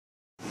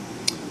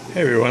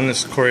Hey everyone,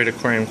 this is Corey at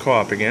Aquarium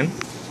Co-op again.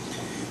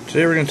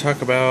 Today we're going to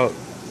talk about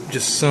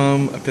just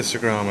some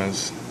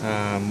Apistogrammas,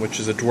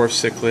 which is a dwarf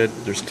cichlid.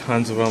 There's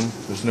tons of them.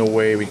 There's no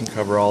way we can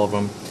cover all of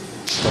them,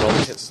 but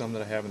I'll hit some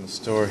that I have in the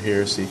store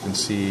here so you can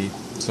see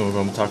some of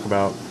them. Talk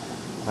about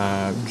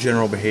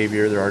general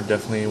behavior. There are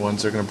definitely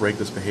ones that are going to break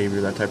this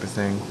behavior, that type of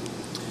thing.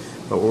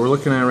 But what we're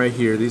looking at right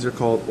here, these are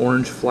called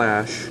orange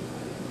flash,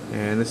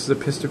 and this is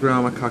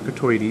Apistogramma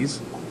Cichlids.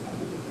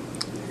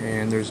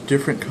 And there's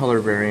different color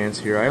variants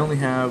here. I only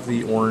have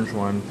the orange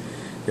one.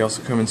 They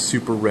also come in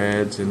super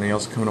reds, and they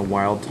also come in a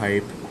wild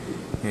type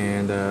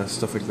and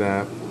stuff like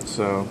that.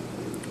 So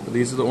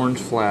these are the orange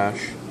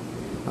flash.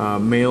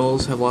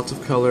 Males have lots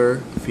of color,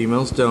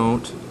 females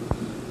don't.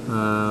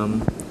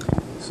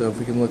 So if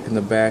we can look in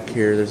the back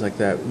here, there's like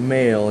that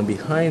male, and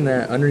behind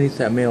that, underneath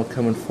that male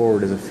coming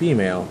forward is a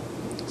female.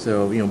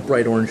 So, you know,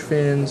 bright orange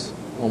fins,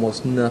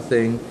 almost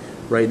nothing.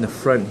 Right in the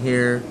front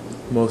here,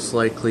 most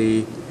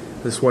likely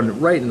this one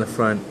right in the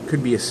front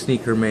could be a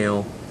sneaker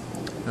male,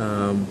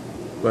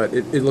 but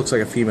it looks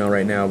like a female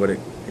right now, but it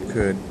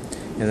could.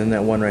 And then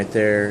that one right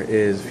there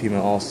is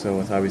female also,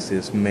 with obviously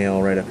this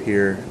male right up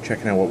here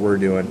checking out what we're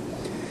doing.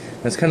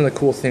 That's kind of the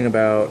cool thing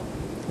about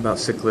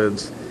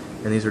cichlids,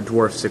 and these are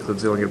dwarf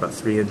cichlids, they only get about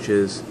 3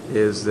 inches,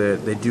 is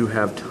that they do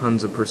have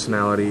tons of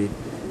personality,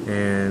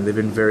 and they've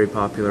been very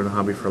popular in the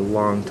hobby for a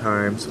long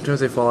time. Sometimes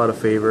they fall out of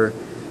favor.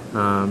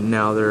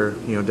 Now they're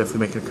definitely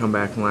making a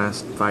comeback in the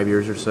last 5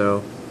 years or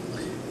so.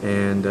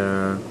 And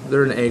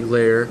they're an egg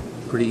layer,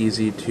 pretty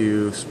easy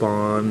to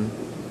spawn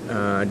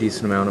a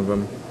decent amount of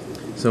them.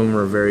 Some of them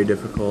are very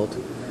difficult,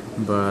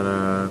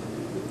 but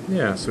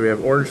yeah, so we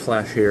have orange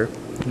flash here.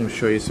 I'm going to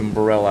show you some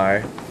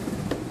Borelli,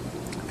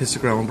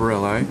 Apistogramma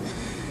Borelli,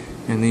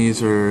 and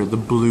these are the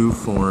blue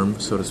form,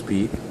 so to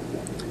speak.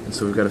 And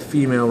so we've got a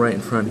female right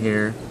in front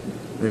here,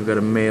 and we've got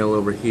a male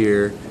over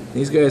here.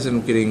 These guys end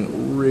up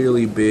getting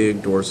really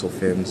big dorsal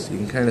fins. You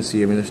can kind of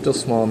see, I mean, they're still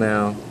small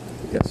now.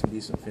 Got some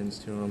decent fins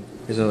to them.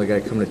 Here's another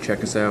guy coming to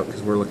check us out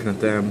because we're looking at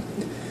them.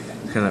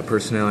 It's kind of that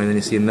personality. And then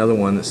you see another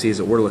one that sees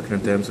that we're looking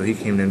at them, so he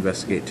came to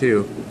investigate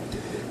too.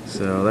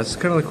 So that's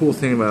kind of the cool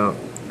thing about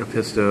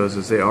Apistos,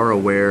 is they are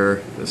aware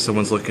that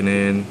someone's looking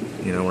in.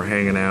 You know, we're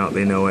hanging out.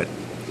 They know it.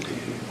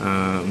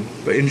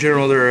 But in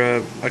general, they're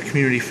a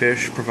community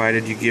fish,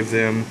 provided you give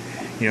them,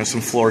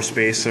 some floor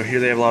space. So here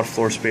they have a lot of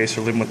floor space.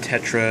 They're living with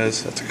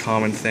tetras. That's a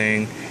common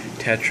thing.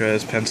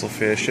 Tetras,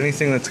 pencilfish,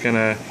 anything that's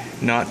gonna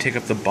not take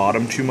up the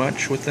bottom too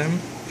much with them,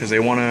 because they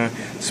want to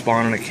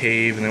spawn in a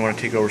cave and they want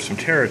to take over some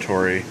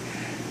territory.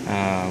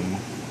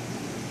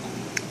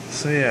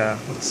 So yeah,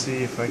 let's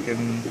see if I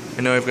can.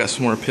 I know I've got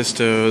some more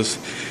Apistos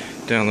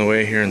down the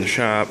way here in the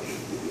shop.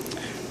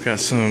 We've got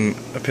some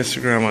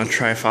Apistogramma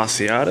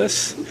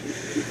trifasciatus,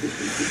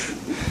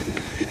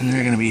 and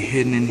they're going to be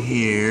hidden in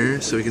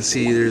here. So we can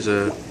see there's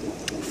a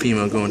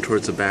female going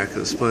towards the back of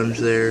the sponge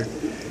there.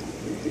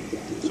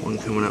 There's one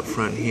coming up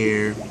front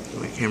here.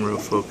 My camera will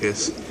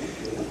focus.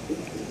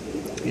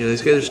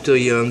 These guys are still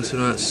young, so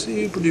not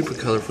super duper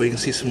colorful. You can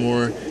see some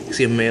more. You can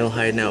see a male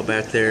hiding out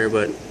back there,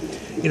 but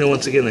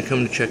once again, they're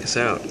coming to check us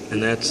out,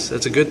 and that's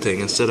a good thing.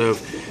 Instead of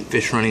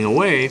fish running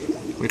away,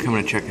 they're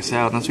coming to check us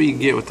out. And that's what you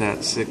get with that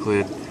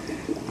cichlid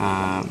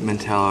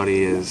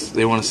mentality, is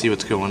they want to see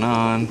what's going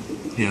on.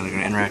 They're going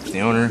to interact with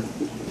the owner.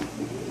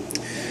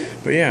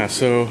 But yeah,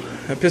 so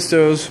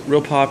Apistos,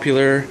 real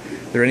popular.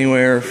 They're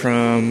anywhere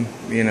from,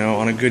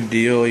 on a good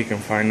deal, you can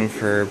find them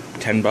for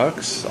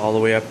 $10 all the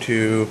way up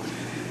to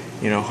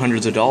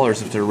hundreds of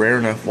dollars if they're rare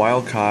enough,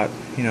 wild caught.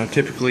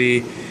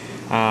 Typically,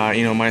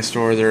 my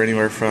store, they're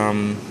anywhere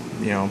from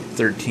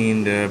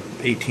 13 to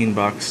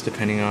 $18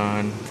 depending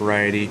on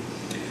variety.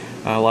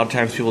 A lot of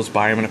times people just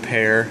buy them in a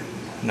pair.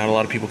 Not a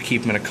lot of people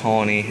keep them in a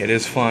colony. It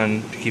is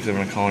fun to keep them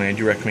in a colony. I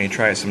do recommend you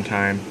try it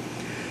sometime.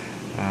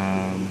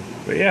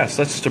 But yeah, so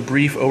that's just a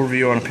brief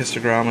overview on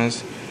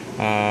Apistogrammas.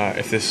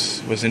 If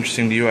this was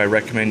interesting to you, I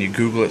recommend you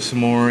Google it some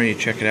more, you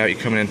check it out, you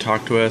come in and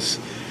talk to us.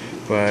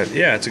 But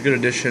yeah, it's a good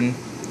addition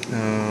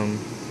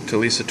to at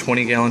least a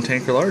 20-gallon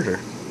tank or larger.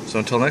 So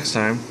until next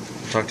time,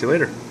 talk to you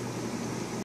later.